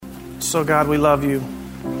So God, we love you.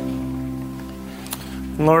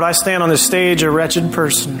 And Lord, I stand on this stage a wretched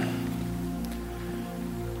person.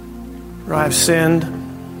 Where I've sinned.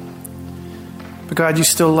 But God, you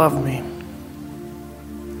still love me.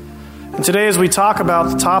 And today as we talk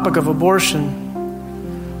about the topic of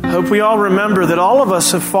abortion, I hope we all remember that all of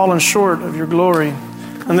us have fallen short of your glory.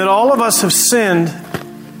 And that all of us have sinned.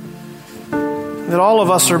 That all of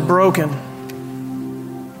us are broken.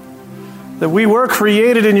 That we were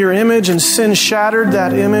created in your image and sin shattered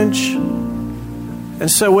that image. And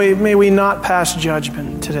so may we not pass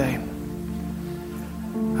judgment today.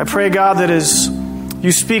 I pray, God, that as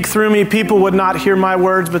you speak through me, people would not hear my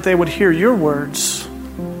words, but they would hear your words.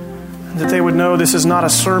 And that they would know this is not a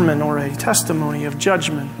sermon or a testimony of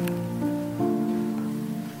judgment,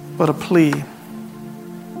 but a plea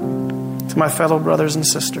to my fellow brothers and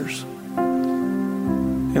sisters.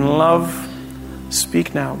 In love,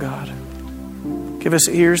 speak now, God. Give us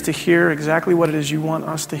ears to hear exactly what it is you want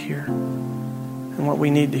us to hear and what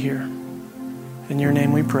we need to hear. In your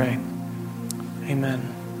name we pray.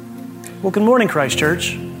 Amen. Well, good morning, Christ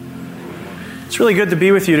Church. It's really good to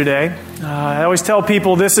be with you today. I always tell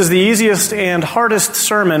people this is the easiest and hardest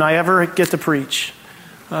sermon I ever get to preach.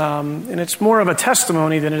 And it's more of a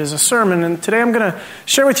testimony than it is a sermon. And today I'm going to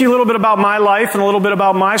share with you a little bit about my life and a little bit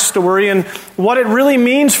about my story and what it really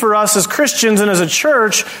means for us as Christians and as a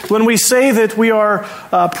church when we say that we are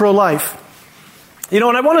pro-life. You know,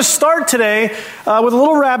 and I want to start today with a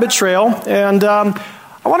little rabbit trail. And I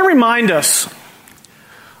want to remind us,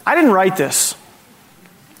 I didn't write this.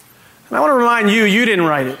 And I want to remind you, you didn't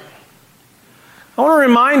write it. I want to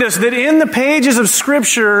remind us that in the pages of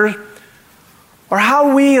Scripture are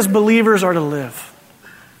how we as believers are to live.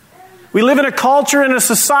 We live in a culture and a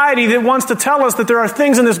society that wants to tell us that there are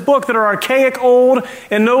things in this book that are archaic, old,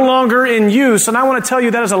 and no longer in use. And I want to tell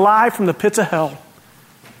you that is a lie from the pits of hell.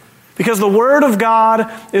 Because the Word of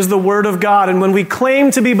God is the Word of God. And when we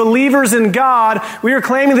claim to be believers in God, we are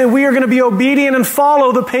claiming that we are going to be obedient and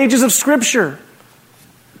follow the pages of Scripture.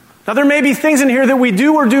 Now, there may be things in here that we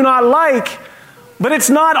do or do not like, but it's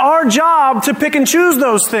not our job to pick and choose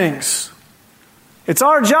those things. It's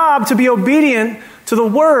our job to be obedient to the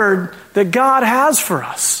Word that God has for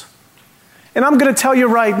us. And I'm going to tell you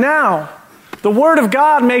right now, the Word of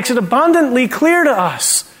God makes it abundantly clear to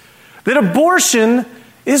us that abortion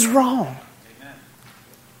is wrong. Amen.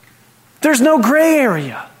 There's no gray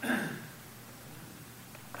area.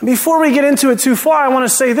 And before we get into it too far, I want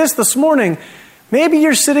to say this morning. Maybe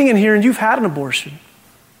you're sitting in here and you've had an abortion.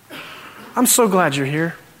 I'm so glad you're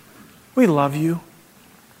here. We love you.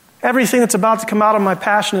 Everything that's about to come out of my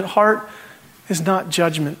passionate heart is not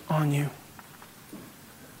judgment on you.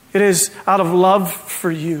 It is out of love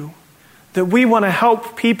for you that we want to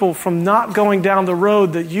help people from not going down the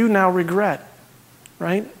road that you now regret.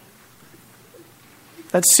 Right?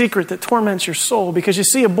 That secret that torments your soul. Because you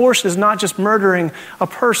see, abortion is not just murdering a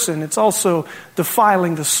person. It's also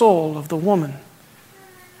defiling the soul of the woman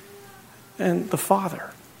and the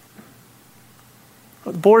father.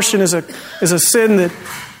 Abortion is a sin that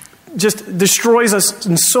just destroys us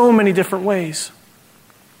in so many different ways.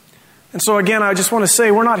 And so again, I just want to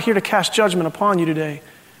say, we're not here to cast judgment upon you today.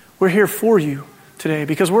 We're here for you today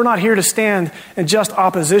because we're not here to stand in just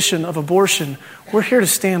opposition of abortion. We're here to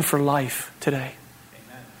stand for life today.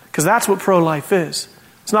 Because that's what pro-life is.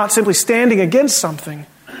 It's not simply standing against something,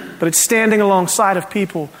 but it's standing alongside of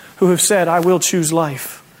people who have said, I will choose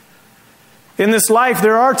life. In this life,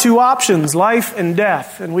 there are two options, life and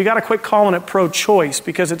death. And we got to quit calling it pro-choice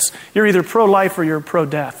because you're either pro-life or you're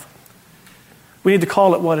pro-death. We need to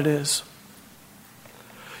call it what it is.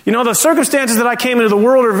 You know, the circumstances that I came into the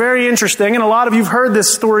world are very interesting, and a lot of you have heard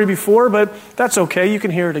this story before, but that's okay. You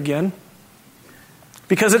can hear it again.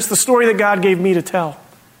 Because it's the story that God gave me to tell.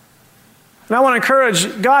 And I want to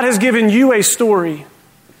encourage, God has given you a story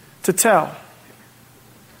to tell.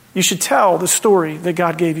 You should tell the story that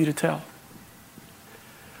God gave you to tell.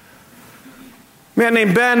 A man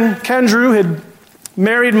named Ben Kendrew had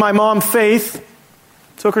married my mom, Faith,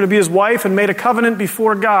 took her to be his wife, and made a covenant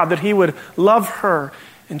before God that he would love her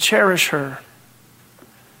and cherish her.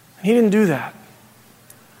 And he didn't do that.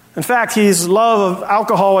 In fact, his love of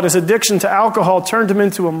alcohol and his addiction to alcohol turned him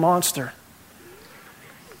into a monster.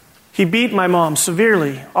 He beat my mom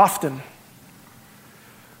severely, often.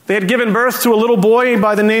 They had given birth to a little boy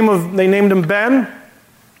they named him Ben.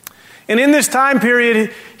 And in this time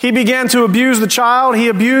period, he began to abuse the child. He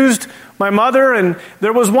abused my mother, and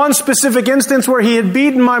there was one specific instance where he had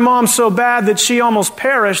beaten my mom so bad that she almost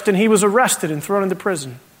perished, and he was arrested and thrown into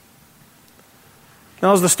prison.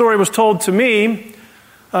 Now, as the story was told to me,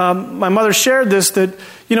 my mother shared this, that,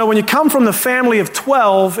 when you come from the family of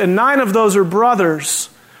 12 and 9 of those are brothers,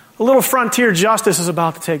 a little frontier justice is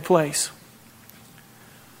about to take place.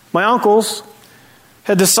 My uncles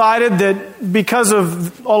had decided that because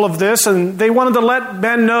of all of this, and they wanted to let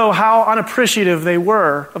Ben know how unappreciative they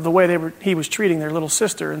were of the way he was treating their little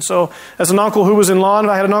sister. And so, as an uncle who was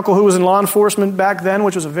I had an uncle who was in law enforcement back then,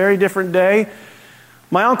 which was a very different day.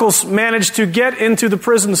 My uncles managed to get into the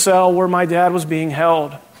prison cell where my dad was being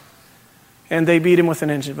held, and they beat him within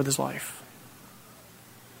an inch of his life.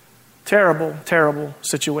 Terrible, terrible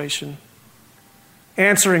situation.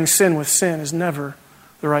 Answering sin with sin is never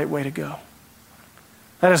the right way to go.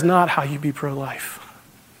 That is not how you be pro-life.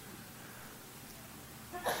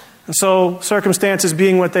 And so, circumstances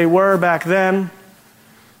being what they were back then,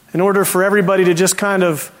 in order for everybody to just kind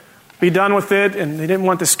of be done with it, and they didn't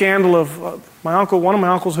want the scandal of one of my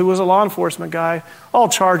uncles who was a law enforcement guy, all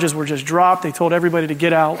charges were just dropped. They told everybody to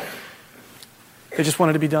get out. They just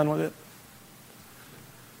wanted to be done with it.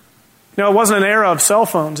 It wasn't an era of cell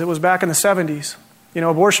phones. It was back in the 70s.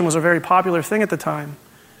 Abortion was a very popular thing at the time.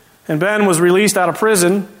 And Ben was released out of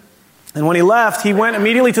prison. And when he left, he went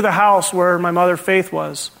immediately to the house where my mother, Faith,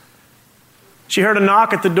 was. She heard a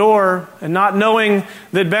knock at the door, and not knowing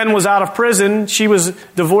that Ben was out of prison, she was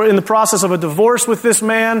in the process of a divorce with this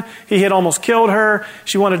man. He had almost killed her.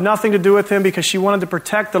 She wanted nothing to do with him because she wanted to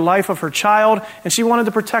protect the life of her child, and she wanted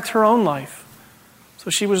to protect her own life. So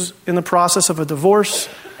she was in the process of a divorce,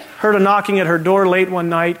 heard a knocking at her door late one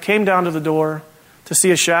night, came down to the door to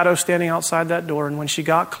see a shadow standing outside that door, and when she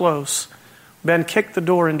got close, Ben kicked the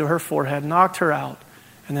door into her forehead, knocked her out,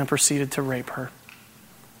 and then proceeded to rape her.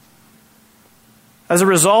 As a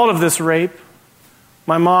result of this rape,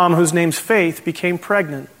 my mom, whose name's Faith, became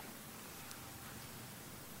pregnant.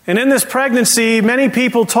 And in this pregnancy, many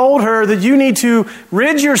people told her that you need to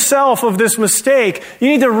rid yourself of this mistake. You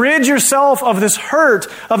need to rid yourself of this hurt,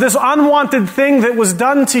 of this unwanted thing that was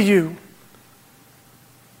done to you.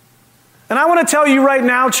 And I want to tell you right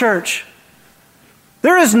now, church,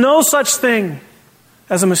 there is no such thing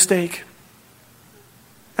as a mistake.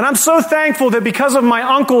 And I'm so thankful that because of my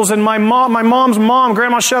uncles and my mom's mom,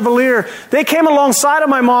 Grandma Chevalier, they came alongside of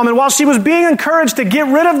my mom. And while she was being encouraged to get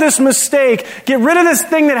rid of this mistake, get rid of this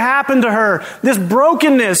thing that happened to her, this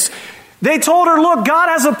brokenness, they told her, look, God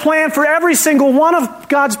has a plan for every single one of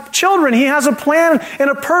God's children. He has a plan and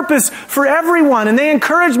a purpose for everyone. And they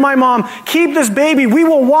encouraged my mom, keep this baby. We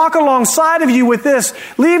will walk alongside of you with this.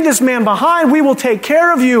 Leave this man behind. We will take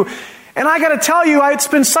care of you. And I got to tell you, it's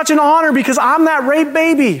been such an honor because I'm that rape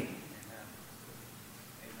baby.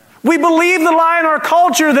 We believe the lie in our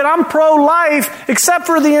culture that I'm pro-life, except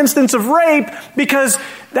for the instance of rape, because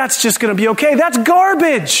that's just going to be okay. That's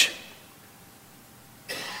garbage.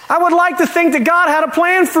 I would like to think that God had a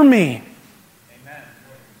plan for me. Amen.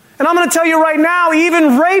 And I'm going to tell you right now,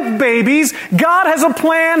 even rape babies, God has a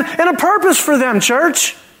plan and a purpose for them,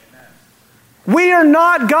 church. Amen. We are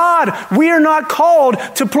not God. We are not called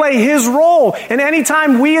to play His role. And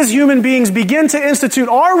anytime we as human beings begin to institute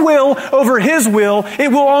our will over His will, it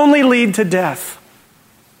will only lead to death.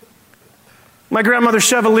 My grandmother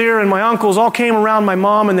Chevalier and my uncles all came around my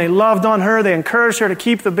mom and they loved on her. They encouraged her to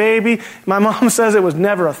keep the baby. My mom says it was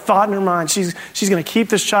never a thought in her mind. She's going to keep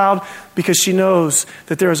this child because she knows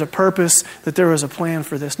that there is a purpose, that there is a plan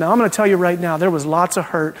for this. Now, I'm going to tell you right now, there was lots of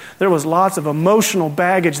hurt. There was lots of emotional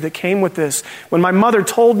baggage that came with this. When my mother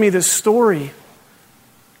told me this story,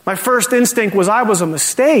 my first instinct was I was a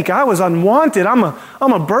mistake. I was unwanted. I'm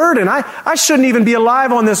a burden. I shouldn't even be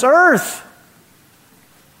alive on this earth.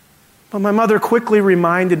 But my mother quickly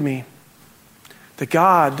reminded me that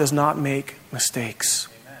God does not make mistakes.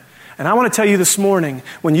 Amen. And I want to tell you this morning,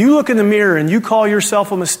 when you look in the mirror and you call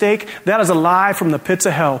yourself a mistake, that is a lie from the pits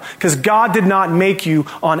of hell. Because God did not make you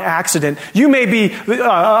on accident. You may be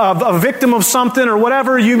a victim of something or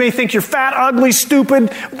whatever. You may think you're fat, ugly, stupid.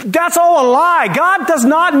 That's all a lie. God does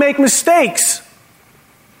not make mistakes.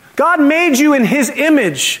 God made you in His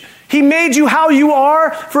image. He made you how you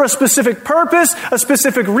are for a specific purpose, a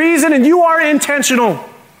specific reason, and you are intentional.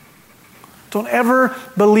 Don't ever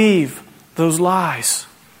believe those lies.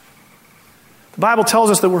 The Bible tells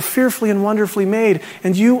us that we're fearfully and wonderfully made,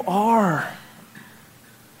 and you are.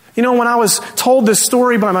 When I was told this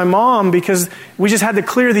story by my mom, because we just had to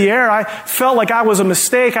clear the air, I felt like I was a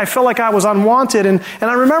mistake. I felt like I was unwanted. And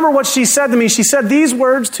I remember what she said to me. She said these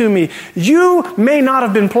words to me: you may not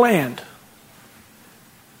have been planned,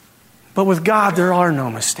 but with God, there are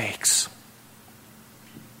no mistakes.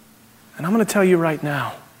 And I'm going to tell you right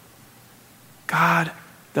now, God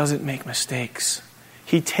doesn't make mistakes.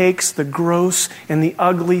 He takes the gross and the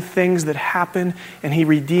ugly things that happen and He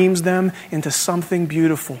redeems them into something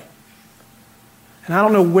beautiful. And I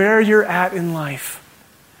don't know where you're at in life,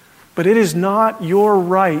 but it is not your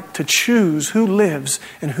right to choose who lives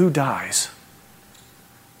and who dies.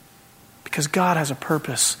 Because God has a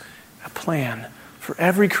purpose, a plan for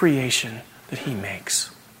every creation that He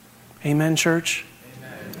makes. Amen, church?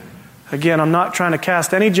 Amen. Again, I'm not trying to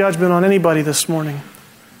cast any judgment on anybody this morning.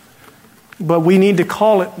 But we need to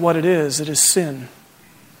call it what it is. It is sin.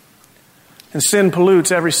 And sin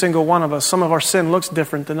pollutes every single one of us. Some of our sin looks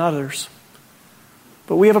different than others.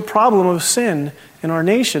 But we have a problem with sin in our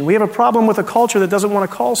nation. We have a problem with a culture that doesn't want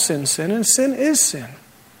to call sin sin, and sin is sin.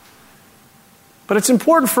 But it's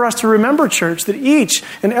important for us to remember, church, that each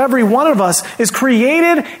and every one of us is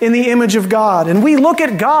created in the image of God. And we look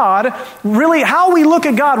at God, really, how we look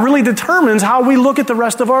at God really determines how we look at the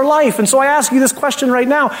rest of our life. And so I ask you this question right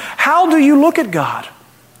now. How do you look at God?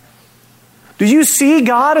 Do you see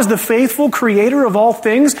God as the faithful creator of all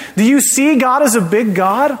things? Do you see God as a big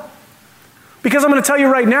God? Because I'm going to tell you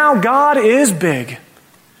right now, God is big.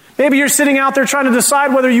 Maybe you're sitting out there trying to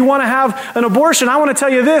decide whether you want to have an abortion. I want to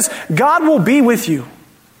tell you this, God will be with you.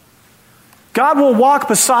 God will walk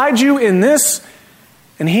beside you in this,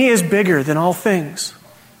 and He is bigger than all things.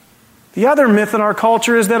 The other myth in our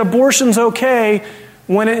culture is that abortion's okay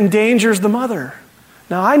when it endangers the mother.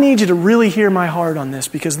 Now, I need you to really hear my heart on this,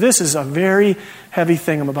 because this is a very heavy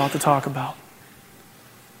thing I'm about to talk about.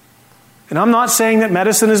 And I'm not saying that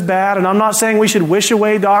medicine is bad, and I'm not saying we should wish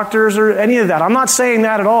away doctors or any of that. I'm not saying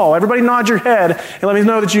that at all. Everybody nod your head and let me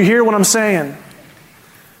know that you hear what I'm saying.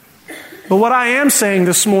 But what I am saying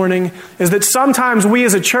this morning is that sometimes we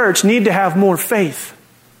as a church need to have more faith.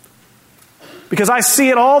 Because I see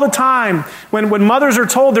it all the time when mothers are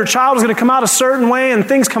told their child is going to come out a certain way and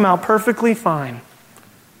things come out perfectly fine.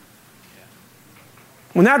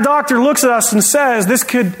 When that doctor looks at us and says this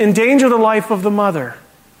could endanger the life of the mother,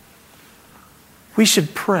 we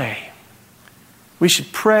should pray. We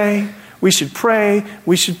should pray. We should pray.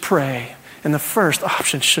 We should pray. And the first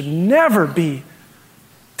option should never be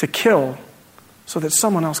to kill so that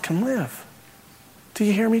someone else can live. Do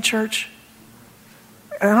you hear me, church?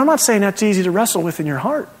 And I'm not saying that's easy to wrestle with in your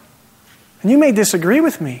heart. And you may disagree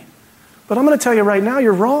with me. But I'm going to tell you right now,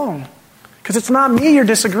 you're wrong. Because it's not me you're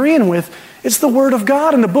disagreeing with. It's the Word of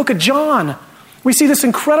God in the book of John. We see this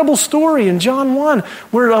incredible story in John 1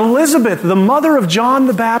 where Elizabeth, the mother of John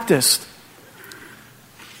the Baptist,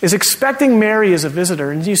 is expecting Mary as a visitor.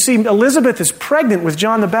 And you see Elizabeth is pregnant with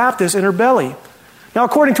John the Baptist in her belly. Now,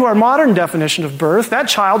 according to our modern definition of birth, that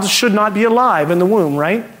child should not be alive in the womb,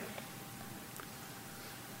 right?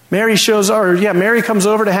 Mary comes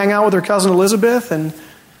over to hang out with her cousin Elizabeth, and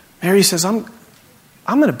Mary says, I'm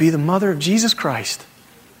going to be the mother of Jesus Christ.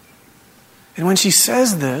 And when she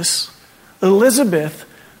says this, Elizabeth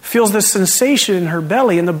feels this sensation in her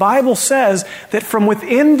belly, and the Bible says that from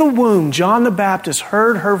within the womb, John the Baptist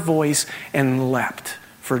heard her voice and leapt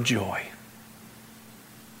for joy.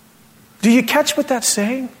 Do you catch what that's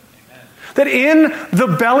saying? Amen. That in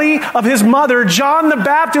the belly of his mother, John the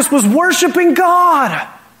Baptist was worshiping God.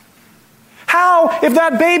 How, if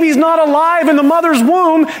that baby's not alive in the mother's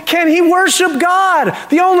womb, can he worship God?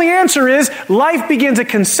 The only answer is life begins at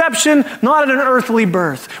conception, not at an earthly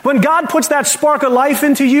birth. When God puts that spark of life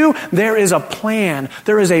into you, there is a plan.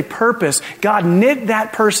 There is a purpose. God knit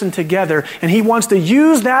that person together, and He wants to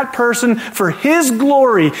use that person for His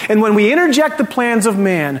glory. And when we interject the plans of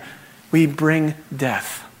man, we bring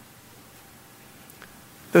death.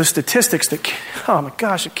 Those statistics that, oh my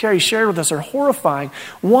gosh, that Carrie shared with us are horrifying.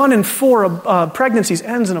 1 in 4 pregnancies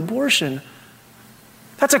ends in abortion.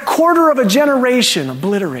 That's a quarter of a generation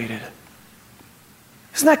obliterated.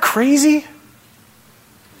 Isn't that crazy?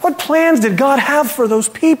 What plans did God have for those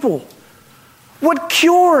people? What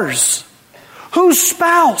cures? Whose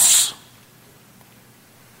spouse?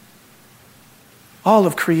 All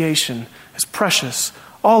of creation is precious.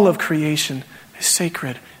 All of creation is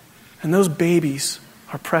sacred. And those babies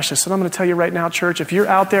are precious. And I'm going to tell you right now, church, if you're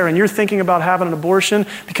out there and you're thinking about having an abortion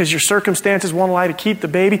because your circumstances won't allow you to keep the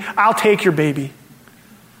baby, I'll take your baby.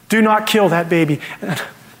 Do not kill that baby. I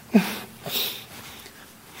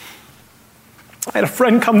had a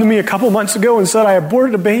friend come to me a couple months ago and said, I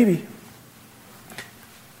aborted a baby.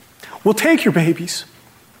 We'll take your babies.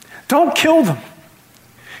 Don't kill them.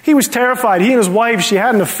 He was terrified. He and his wife, she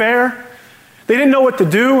had an affair. They didn't know what to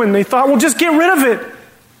do, and they thought, well, just get rid of it.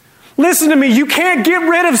 Listen to me, you can't get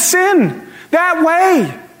rid of sin that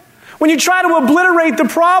way. When you try to obliterate the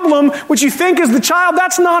problem, which you think is the child,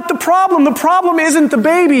 that's not the problem. The problem isn't the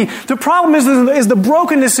baby. The problem is the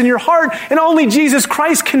brokenness in your heart, and only Jesus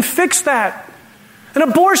Christ can fix that. An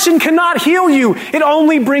abortion cannot heal you. It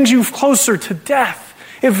only brings you closer to death.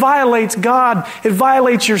 It violates God. It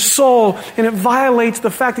violates your soul. And it violates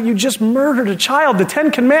the fact that you just murdered a child. The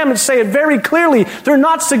 10 Commandments say it very clearly. They're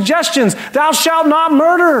not suggestions. Thou shalt not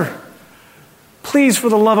murder. Please, for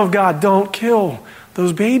the love of God, don't kill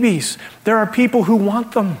those babies. There are people who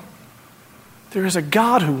want them. There is a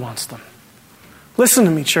God who wants them. Listen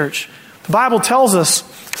to me, church. The Bible tells us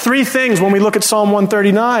 3 things when we look at Psalm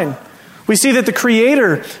 139. We see that the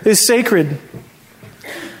Creator is sacred.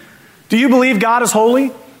 Do you believe God is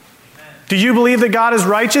holy? Do you believe that God is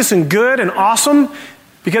righteous and good and awesome?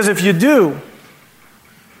 Because if you do,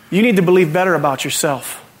 you need to believe better about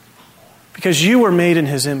yourself. Because you were made in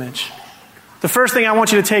His image. The first thing I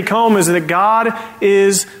want you to take home is that God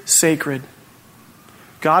is sacred.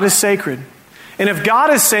 God is sacred. And if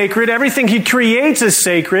God is sacred, everything He creates is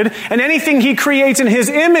sacred, and anything He creates in His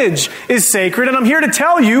image is sacred. And I'm here to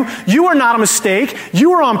tell you, you are not a mistake.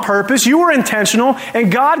 You are on purpose. You are intentional,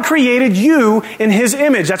 and God created you in His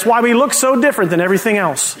image. That's why we look so different than everything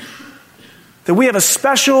else. That we have a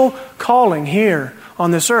special calling here on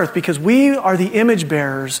this earth because we are the image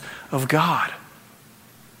bearers of God.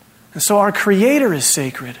 And so our Creator is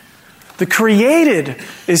sacred. The created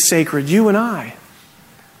is sacred, you and I.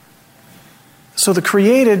 So the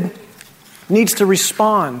created needs to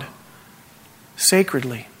respond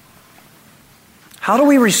sacredly. How do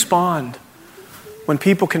we respond when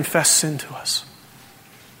people confess sin to us?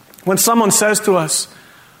 When someone says to us,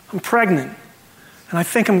 I'm pregnant, and I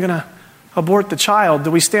think I'm going to abort the child,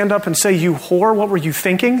 do we stand up and say, you whore, what were you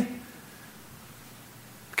thinking?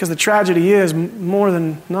 Because the tragedy is, more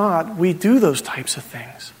than not, we do those types of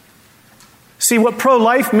things. See, what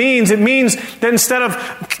pro-life means, it means that instead of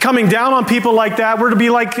coming down on people like that, we're to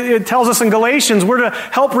be like it tells us in Galatians, we're to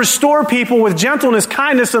help restore people with gentleness,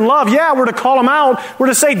 kindness, and love. Yeah, we're to call them out. We're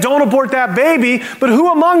to say, don't abort that baby. But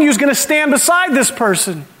who among you is going to stand beside this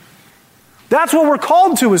person? That's what we're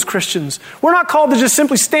called to as Christians. We're not called to just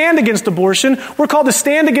simply stand against abortion. We're called to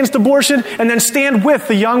stand against abortion and then stand with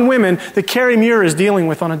the young women that Carrie Muir is dealing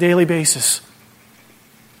with on a daily basis.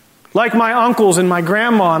 Like my uncles and my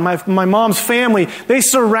grandma and my mom's family, they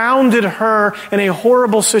surrounded her in a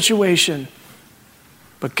horrible situation.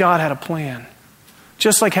 But God had a plan.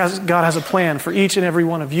 Just like God has a plan for each and every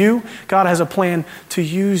one of you, God has a plan to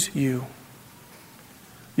use you.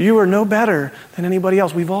 You are no better than anybody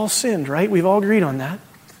else. We've all sinned, right? We've all agreed on that.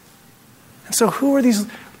 And so who are these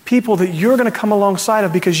people that you're going to come alongside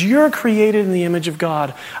of because you're created in the image of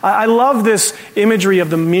God? I love this imagery of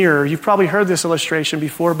the mirror. You've probably heard this illustration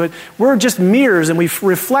before, but we're just mirrors and we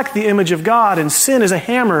reflect the image of God, and sin is a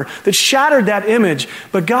hammer that shattered that image.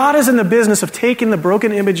 But God is in the business of taking the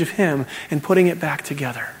broken image of Him and putting it back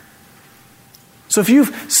together. So if you've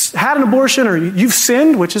had an abortion or you've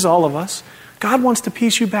sinned, which is all of us, God wants to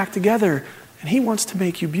piece you back together, and He wants to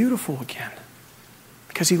make you beautiful again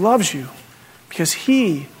because He loves you, because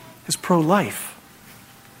He is pro-life.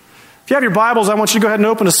 If you have your Bibles, I want you to go ahead and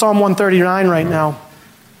open to Psalm 139 right now.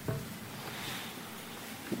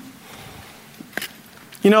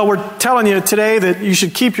 You know, we're telling you today that you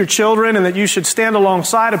should keep your children and that you should stand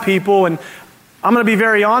alongside of people, and I'm going to be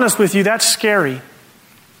very honest with you, that's scary.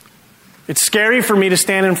 It's scary for me to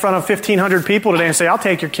stand in front of 1,500 people today and say, I'll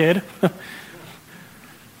take your kid.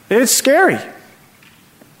 It's scary.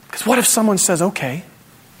 Because what if someone says, okay?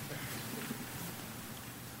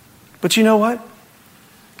 But you know what?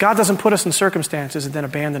 God doesn't put us in circumstances and then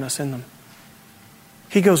abandon us in them.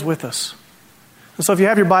 He goes with us. And so if you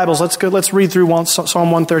have your Bibles, let's read through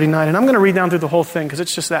Psalm 139. And I'm going to read down through the whole thing because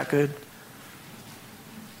it's just that good.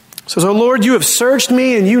 It says, O Lord, you have searched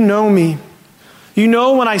me and you know me. You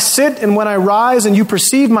know when I sit and when I rise, and you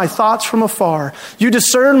perceive my thoughts from afar. You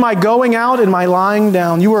discern my going out and my lying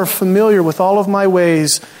down. You are familiar with all of my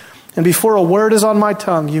ways. And before a word is on my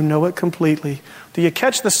tongue, you know it completely. Do you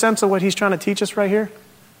catch the sense of what He's trying to teach us right here?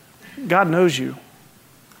 God knows you.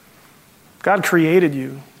 God created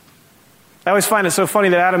you. I always find it so funny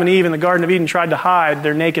that Adam and Eve in the Garden of Eden tried to hide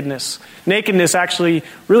their nakedness. Nakedness actually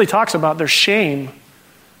really talks about their shame.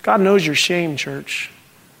 God knows your shame, church.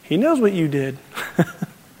 He knows what you did.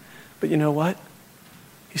 But you know what?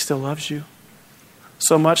 He still loves you.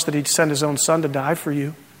 So much that He'd send His own Son to die for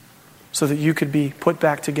you so that you could be put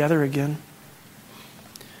back together again.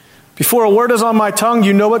 Before a word is on my tongue,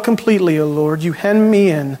 you know it completely, O Lord. You hem me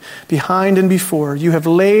in, behind and before. You have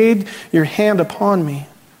laid your hand upon me.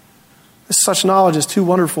 Such knowledge is too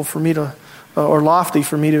wonderful for me to, or lofty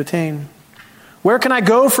for me to attain. Where can I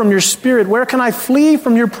go from your Spirit? Where can I flee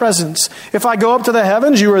from your presence? If I go up to the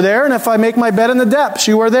heavens, you are there. And if I make my bed in the depths,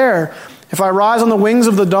 you are there. If I rise on the wings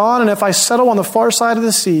of the dawn, and if I settle on the far side of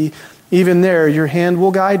the sea, Even there, your hand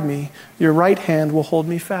will guide me. Your right hand will hold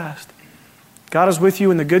me fast. God is with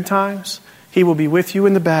you in the good times. He will be with you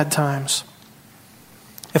in the bad times.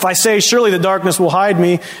 If I say, surely the darkness will hide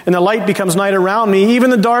me, and the light becomes night around me, even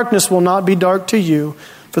the darkness will not be dark to you,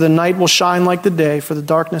 for the night will shine like the day, for the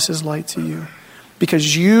darkness is light to you.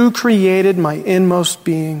 Because you created my inmost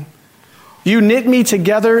being. You knit me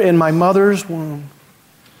together in my mother's womb.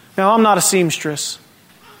 Now, I'm not a seamstress.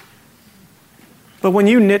 But when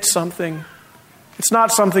you knit something, it's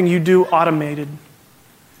not something you do automated.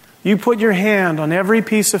 You put your hand on every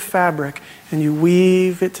piece of fabric and you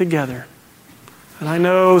weave it together. And I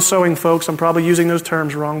know, sewing folks, I'm probably using those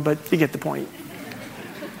terms wrong, but you get the point.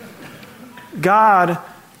 God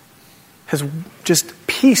has just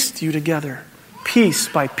pieced you together, piece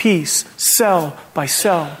by piece, cell by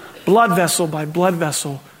cell, blood vessel by blood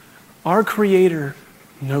vessel. Our Creator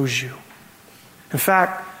knows you. In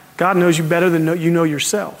fact, God knows you better than you know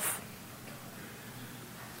yourself.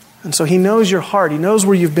 And so He knows your heart. He knows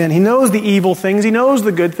where you've been. He knows the evil things. He knows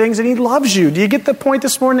the good things. And He loves you. Do you get the point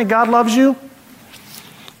this morning that God loves you?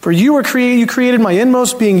 For you were created, you created my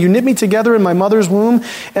inmost being. You knit me together in my mother's womb.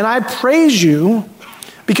 And I praise you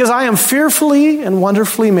because I am fearfully and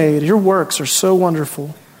wonderfully made. Your works are so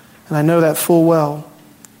wonderful. And I know that full well.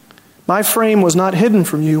 My frame was not hidden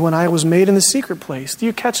from you when I was made in the secret place. Do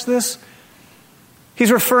you catch this?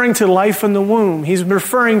 He's referring to life in the womb. He's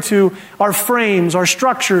referring to our frames, our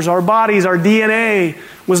structures, our bodies, our DNA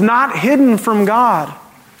was not hidden from God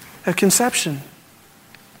at conception.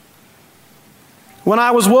 When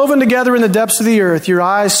I was woven together in the depths of the earth, your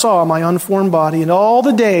eyes saw my unformed body, and all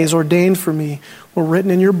the days ordained for me were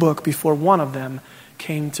written in your book before one of them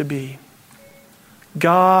came to be.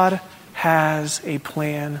 God has a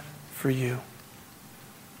plan for you.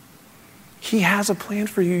 He has a plan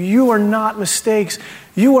for you. You are not mistakes.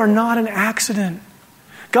 You are not an accident.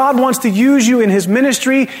 God wants to use you in His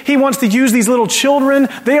ministry. He wants to use these little children.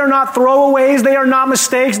 They are not throwaways. They are not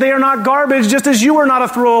mistakes. They are not garbage, just as you are not a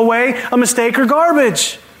throwaway, a mistake, or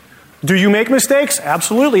garbage. Do you make mistakes?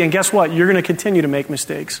 Absolutely. And guess what? You're going to continue to make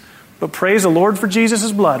mistakes. But praise the Lord for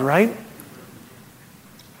Jesus' blood, right?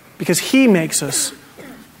 Because He makes us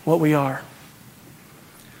what we are.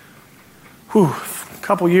 A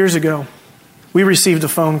couple years ago, we received a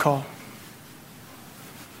phone call.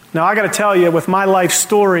 Now, I got to tell you, with my life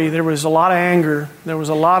story, there was a lot of anger. There was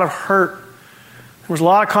a lot of hurt. There was a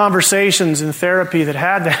lot of conversations in therapy that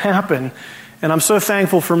had to happen. And I'm so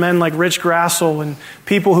thankful for men like Rich Grassel and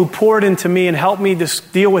people who poured into me and helped me to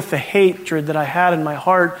deal with the hatred that I had in my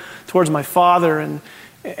heart towards my father.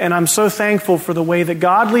 And I'm so thankful for the way that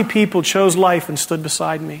godly people chose life and stood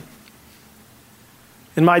beside me.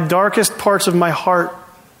 In my darkest parts of my heart,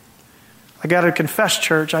 I got to confess,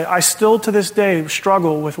 church, I still to this day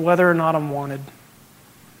struggle with whether or not I'm wanted.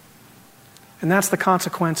 And that's the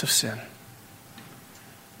consequence of sin.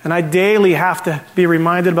 And I daily have to be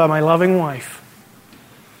reminded by my loving wife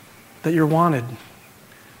that you're wanted,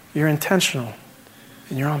 you're intentional,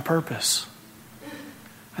 and you're on purpose.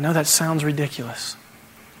 I know that sounds ridiculous,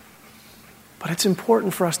 but it's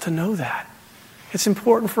important for us to know that. It's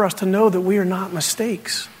important for us to know that we are not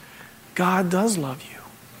mistakes. God does love you.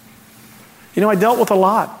 You know, I dealt with a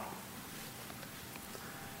lot.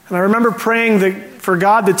 And I remember praying for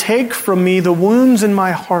God to take from me the wounds in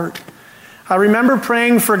my heart. I remember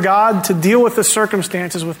praying for God to deal with the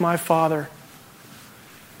circumstances with my father.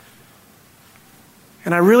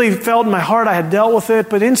 And I really felt in my heart I had dealt with it,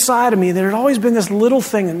 but inside of me there had always been this little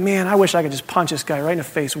thing that, man, I wish I could just punch this guy right in the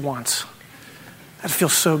face once. That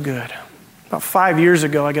feels so good. About 5 years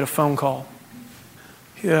ago, I get a phone call.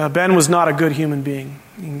 Ben was not a good human being.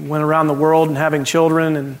 He went around the world and having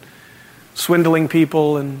children and swindling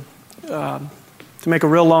people. And to make a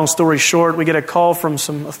real long story short, we get a call from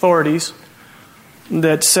some authorities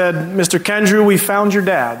that said, Mr. Kendrew, we found your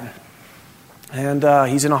dad. And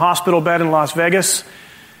he's in a hospital bed in Las Vegas.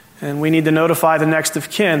 And we need to notify the next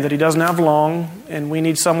of kin that he doesn't have long. And we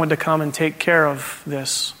need someone to come and take care of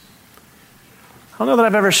this. I don't know that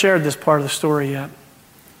I've ever shared this part of the story yet.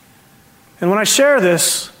 And when I share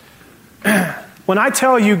this, when I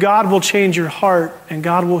tell you God will change your heart and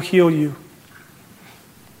God will heal you,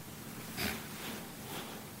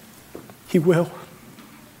 He will.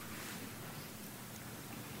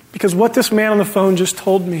 Because what this man on the phone just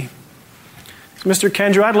told me is, Mr.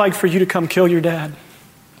 Kendrew, I'd like for you to come kill your dad.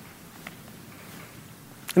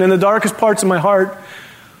 And in the darkest parts of my heart,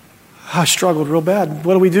 I struggled real bad.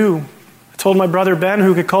 What do we do? I told my brother Ben,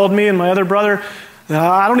 who called me, and my other brother,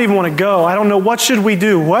 I don't even want to go. I don't know. What should we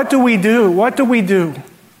do? What do we do? What do we do?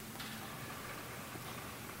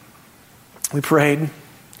 We prayed.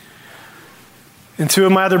 And two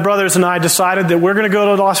of my other brothers and I decided that we're going to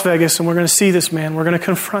go to Las Vegas and we're going to see this man. We're going to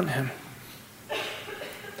confront him.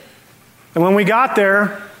 And when we got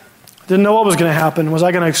there, I didn't know what was going to happen. Was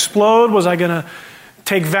I going to explode? Was I going to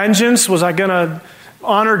take vengeance? Was I going to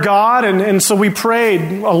honor God? And so we prayed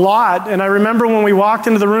a lot. And I remember when we walked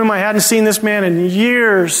into the room, I hadn't seen this man in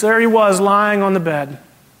years. There he was lying on the bed.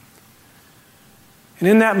 And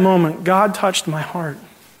in that moment, God touched my heart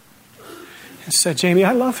and said, Jamie,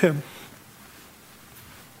 I love him.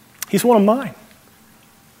 He's one of mine.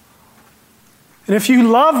 And if you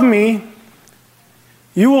love me,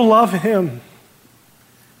 you will love him.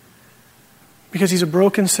 Because he's a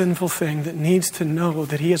broken, sinful thing that needs to know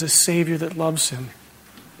that he has a Savior that loves him.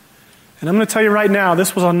 And I'm going to tell you right now,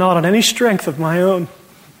 this was not on any strength of my own.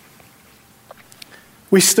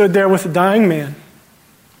 We stood there with a dying man.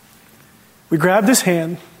 We grabbed his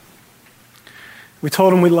hand. We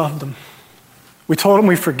told him we loved him. We told him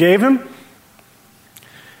we forgave him.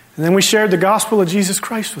 And then we shared the gospel of Jesus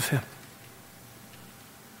Christ with him.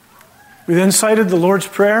 We then cited the Lord's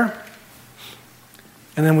Prayer.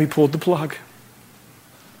 And then we pulled the plug.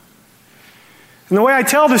 And the way I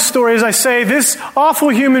tell this story is I say, this awful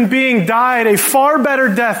human being died a far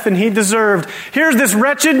better death than he deserved. Here's this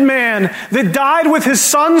wretched man that died with his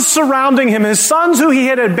sons surrounding him, his sons who he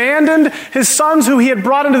had abandoned, his sons who he had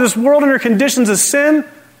brought into this world under conditions of sin.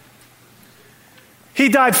 He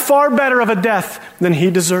died far better of a death than he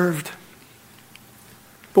deserved.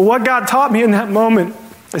 But what God taught me in that moment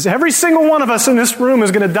is every single one of us in this room is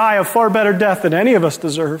going to die a far better death than any of us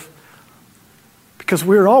deserve. Because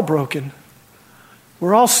we're all broken.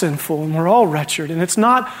 We're all sinful and we're all wretched. And it's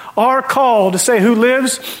not our call to say who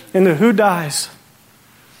lives and who dies.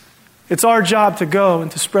 It's our job to go and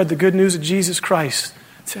to spread the good news of Jesus Christ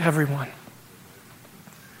to everyone.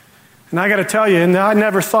 And I got to tell you, and I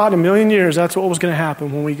never thought in a million years that's what was going to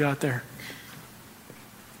happen when we got there.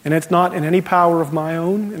 And it's not in any power of my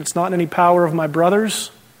own, and it's not in any power of my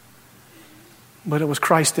brothers, but it was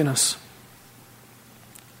Christ in us.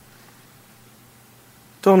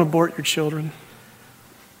 Don't abort your children.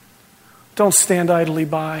 Don't stand idly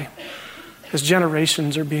by as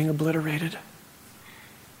generations are being obliterated.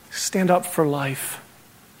 Stand up for life.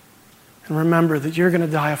 And remember that you're going to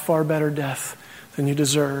die a far better death than you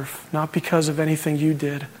deserve. Not because of anything you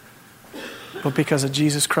did, but because of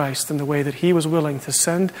Jesus Christ and the way that he was willing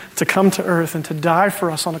to come to earth and to die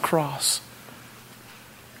for us on a cross.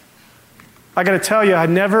 I got to tell you, I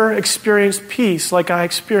never experienced peace like I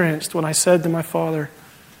experienced when I said to my Father,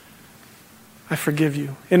 I forgive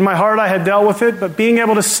you. In my heart I had dealt with it, but being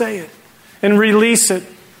able to say it and release it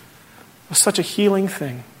was such a healing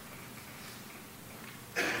thing.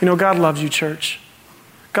 You know, God loves you, church.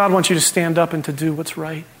 God wants you to stand up and to do what's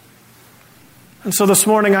right. And so this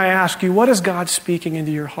morning I ask you, what is God speaking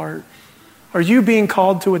into your heart? Are you being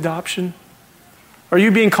called to adoption? Are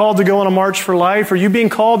you being called to go on a march for life? Are you being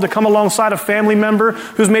called to come alongside a family member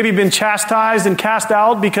who's maybe been chastised and cast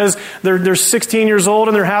out because they're 16 years old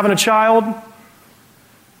and they're having a child?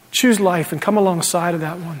 Choose life and come alongside of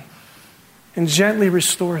that one and gently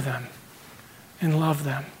restore them and love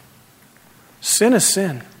them. Sin is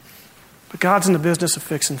sin, but God's in the business of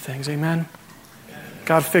fixing things. Amen?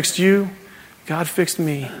 God fixed you. God fixed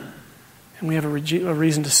me. And we have a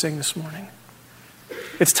reason to sing this morning.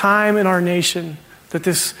 It's time in our nation that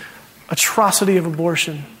this atrocity of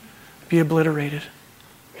abortion be obliterated.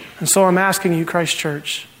 And so I'm asking you, Christ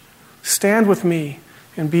Church, stand with me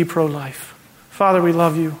and be pro-life. Father, we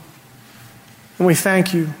love you, and we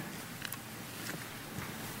thank you.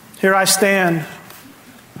 Here I stand,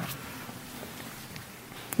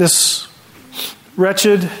 this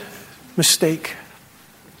wretched mistake.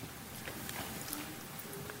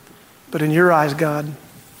 But in your eyes, God,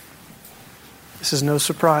 this is no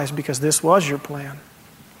surprise because this was your plan.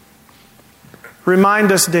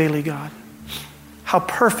 Remind us daily, God, how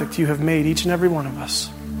perfect you have made each and every one of us.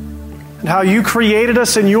 And how you created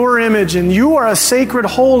us in your image, and you are a sacred,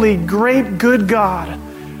 holy, great, good God.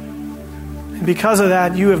 And because of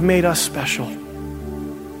that, you have made us special.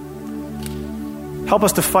 Help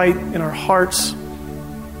us to fight in our hearts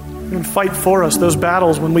and fight for us those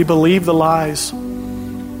battles when we believe the lies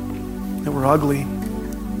that we're ugly,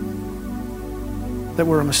 that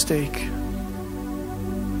we're a mistake.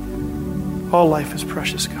 All life is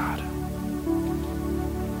precious, God.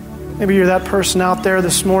 Maybe you're that person out there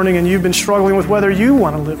this morning and you've been struggling with whether you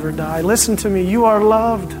want to live or die. Listen to me. You are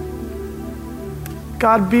loved.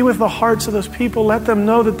 God, be with the hearts of those people. Let them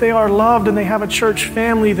know that they are loved and they have a church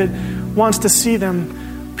family that wants to see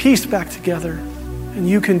them pieced back together. And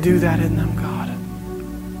you can do that in them, God.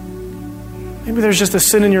 Maybe there's just a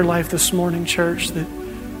sin in your life this morning, church,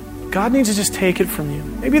 that God needs to just take it from you.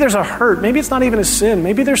 Maybe there's a hurt. Maybe it's not even a sin.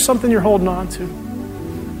 Maybe there's something you're holding on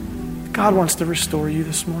to. God wants to restore you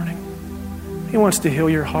this morning. He wants to heal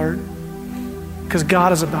your heart because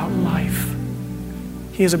God is about life.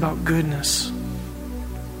 He is about goodness.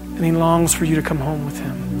 And he longs for you to come home with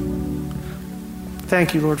him.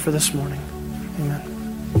 Thank you, Lord, for this morning. Amen.